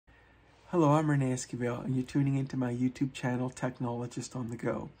Hello, I'm Renee Esquivel, and you're tuning into my YouTube channel, Technologist on the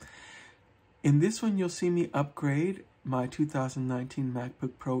Go. In this one, you'll see me upgrade my 2019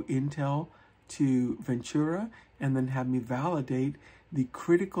 MacBook Pro Intel to Ventura, and then have me validate the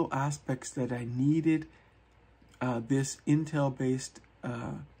critical aspects that I needed this Intel-based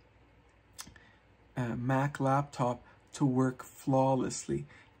Mac laptop to work flawlessly.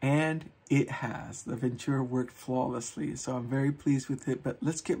 And it has. The Ventura worked flawlessly, so I'm very pleased with it. But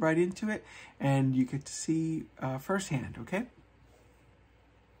let's get right into it, and you get to see firsthand, okay?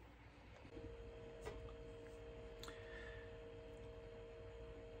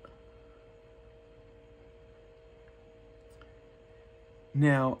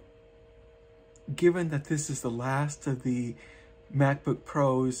 Now, given that this is the last of the MacBook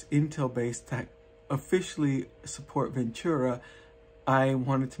Pros Intel-based that officially support Ventura, I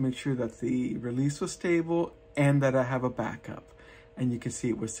wanted to make sure that the release was stable and that I have a backup, and you can see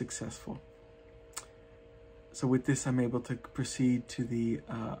it was successful. So with this, I'm able to proceed to the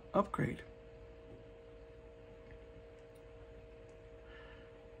upgrade.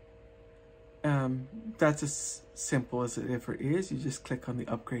 That's as simple as it ever is. You just click on the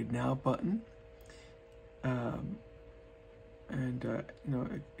Upgrade Now button, and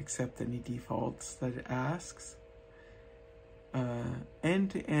accept any defaults that it asks.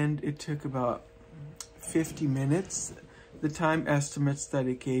 End to end, it took about 50 minutes. The time estimates that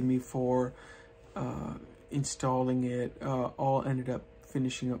it gave me for installing it all ended up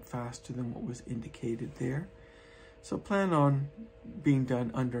finishing up faster than what was indicated there. So plan on being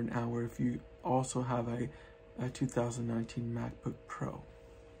done under an hour if you also have a 2019 MacBook Pro.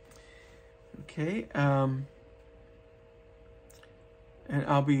 Okay, and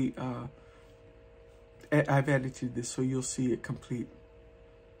I'll be I've edited this so you'll see it complete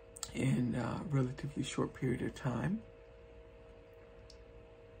in a relatively short period of time.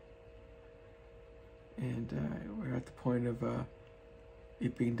 And we're at the point of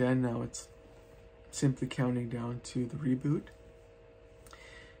it being done now. It's simply counting down to the reboot.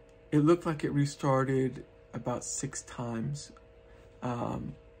 It looked like it restarted about 6 times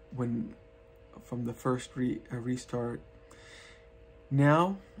from the first restart.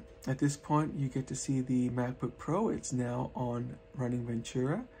 Now, at this point, you get to see the MacBook Pro. It's now on running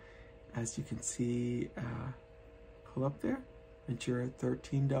Ventura. As you can see, pull up there, Ventura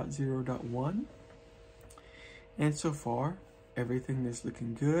 13.0.1. And so far, everything is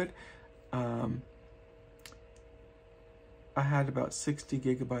looking good. I had about 60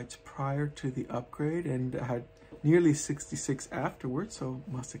 gigabytes prior to the upgrade, and I had nearly 66 afterwards, so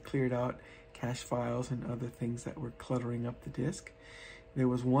must have cleared out cache files and other things that were cluttering up the disk. There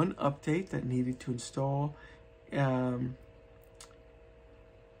was one update that needed to install, and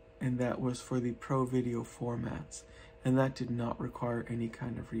that was for the Pro Video formats, and that did not require any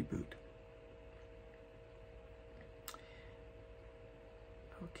kind of reboot.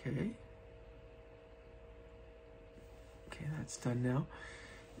 Okay, that's done now.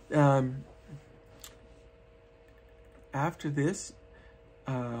 After this,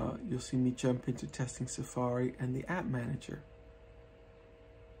 you'll see me jump into testing Safari and the App Manager.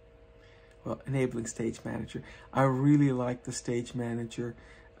 Well, enabling Stage Manager. I really like the Stage Manager.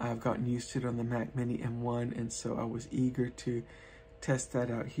 I've gotten used to it on the Mac Mini M1, and so I was eager to test that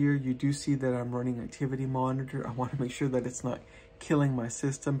out here. You do see that I'm running Activity Monitor. I want to make sure that it's not killing my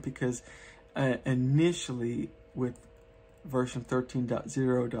system, because initially with version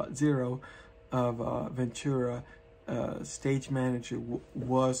 13.0.0 of Ventura, Stage Manager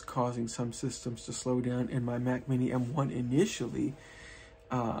was causing some systems to slow down, and my Mac Mini M1 initially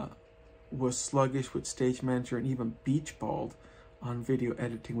was sluggish with Stage Manager and even beach-balled on video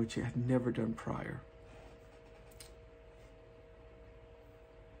editing, which I had never done prior.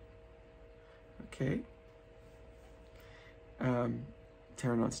 Okay. Turn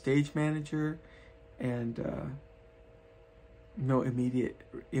on Stage Manager, and no immediate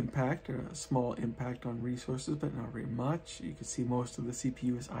impact, or a small impact on resources, but not very much. You can see most of the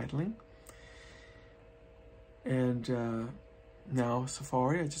CPU is idling. And now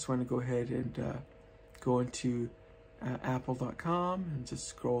Safari, I just want to go ahead and go into apple.com and just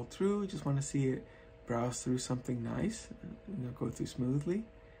scroll through. Just want to see it browse through something nice, go through smoothly.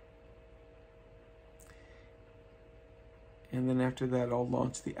 And then after that, I'll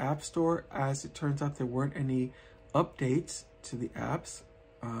launch the App Store. As it turns out, there weren't any updates to the apps.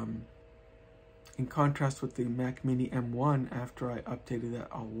 In contrast with the Mac Mini M1, after I updated that,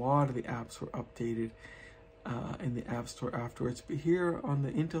 a lot of the apps were updated in the App Store afterwards. But here on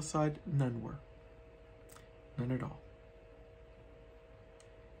the Intel side, none were. None at all.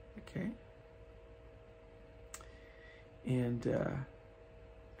 Okay. And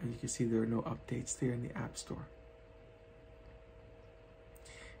And you can see there are no updates there in the App Store.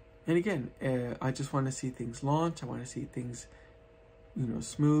 And again, I just want to see things launch. I want to see things, you know,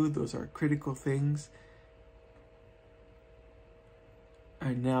 smooth. Those are critical things.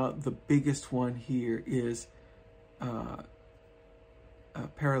 And now the biggest one here is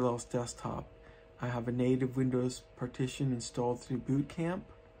Parallels Desktop. I have a native Windows partition installed through Boot Camp.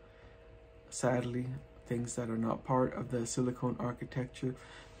 Sadly, things that are not part of the silicone architecture.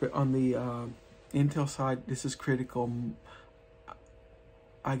 But on the Intel side, this is critical.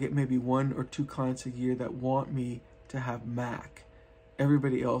 I get maybe 1 or 2 clients a year that want me to have Mac.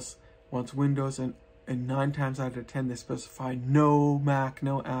 Everybody else wants Windows, and 9 times out of 10 they specify no Mac,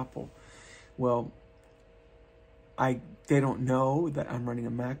 no Apple. Well, they don't know that I'm running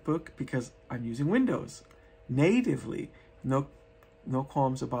a MacBook because I'm using Windows natively. No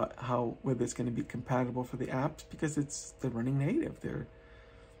qualms about whether it's going to be compatible for the apps because they're running native.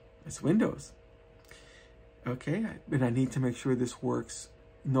 It's Windows. Okay, but I need to make sure this works.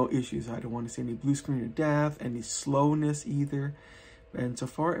 No issues. I don't want to see any blue screen of death, any slowness either. And so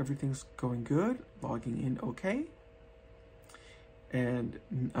far, everything's going good. Logging in okay. And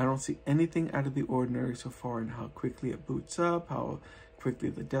I don't see anything out of the ordinary so far in how quickly it boots up, how quickly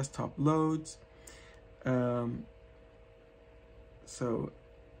the desktop loads. Let's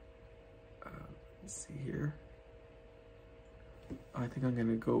see here. I think I'm going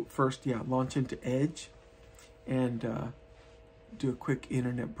to go first, launch into Edge and do a quick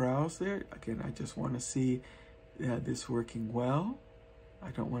internet browse there. Again, I just want to see this working well. I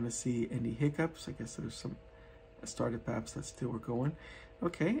don't want to see any hiccups. I guess there's some startup apps that still are going.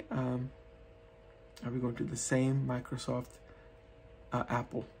 Okay, are we going to the same Microsoft,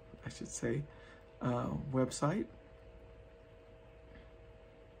 Apple, I should say, website?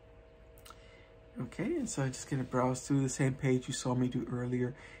 Okay, and so I'm just going to browse through the same page you saw me do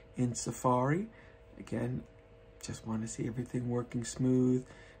earlier in Safari. Again, just want to see everything working smooth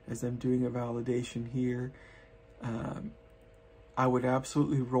as I'm doing a validation here. I would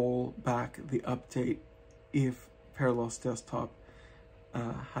absolutely roll back the update if Parallels Desktop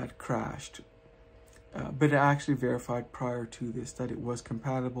had crashed. But I actually verified prior to this that it was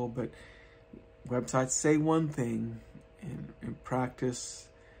compatible, but websites say one thing. In practice,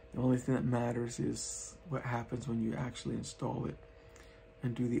 the only thing that matters is what happens when you actually install it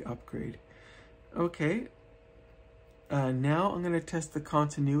and do the upgrade. Okay. Now I'm going to test the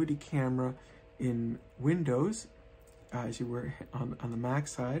continuity camera in Windows, as you were on the Mac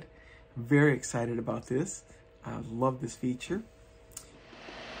side. I'm very excited about this. I love this feature.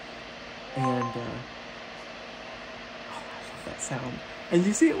 And I love that sound. And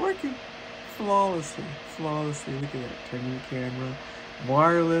you see it working flawlessly. Look at that. Turning the camera.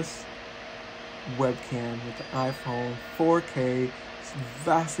 Wireless webcam with the iPhone. 4K. It's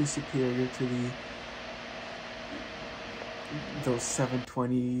vastly superior to those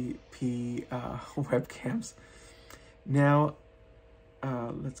 720p webcams. Now,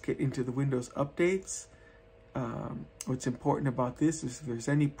 let's get into the Windows updates. What's important about this is if there's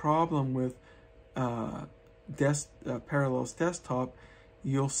any problem with Parallels Desktop,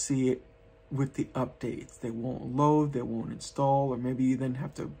 you'll see it with the updates. They won't load, they won't install, or maybe you then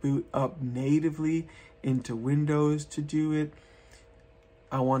have to boot up natively into Windows to do it.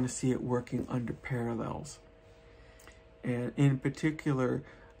 I want to see it working under Parallels. And in particular,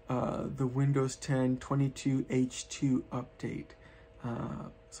 the Windows 10 22H2 update.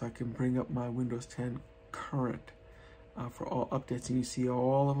 So I can bring up my Windows 10 current for all updates, and you see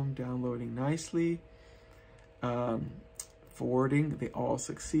all of them downloading nicely. Forwarding, they all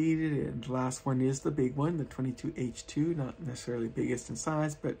succeeded, and the last one is the big one, the 22H2, not necessarily biggest in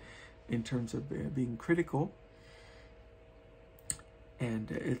size, but in terms of being critical.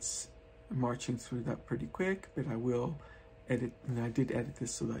 And it's marching through that pretty quick, but I will edit, and I did edit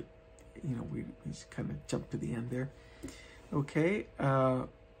this so that, you know, we kind of jumped to the end there. Okay, and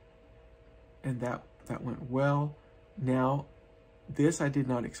that went well. Now, this I did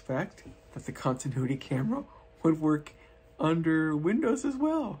not expect, that the continuity camera would work under Windows as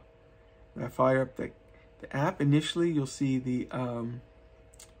well. When I fire up the app, initially you'll see the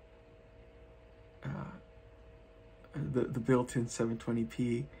built-in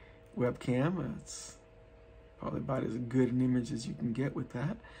 720p webcam. It's probably about as good an image as you can get with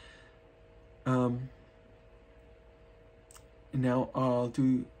that. Now I'll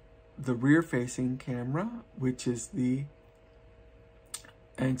do the rear-facing camera, which is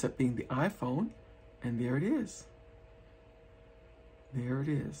ends up being the iPhone, and there it is. There it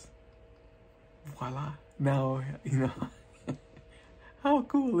is. Voila. Now, you know, how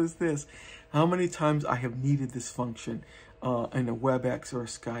cool is this? How many times I have needed this function. in a WebEx or a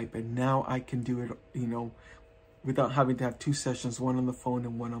Skype, and now I can do it, you know, without having to have two sessions, one on the phone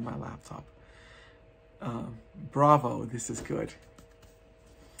and one on my laptop. Bravo, this is good.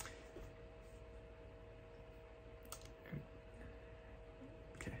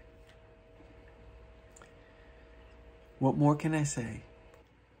 Okay. What more can I say?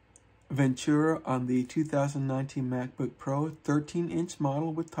 Ventura on the 2019 MacBook Pro 13-inch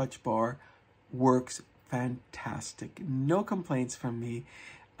model with Touch Bar works fantastic. No complaints from me.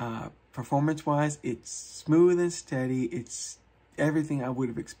 Performance-wise, it's smooth and steady. It's everything I would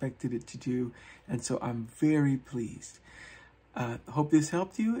have expected it to do, and so I'm very pleased. Hope this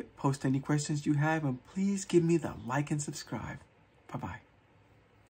helped you. Post any questions you have, and please give me the like and subscribe. Bye-bye.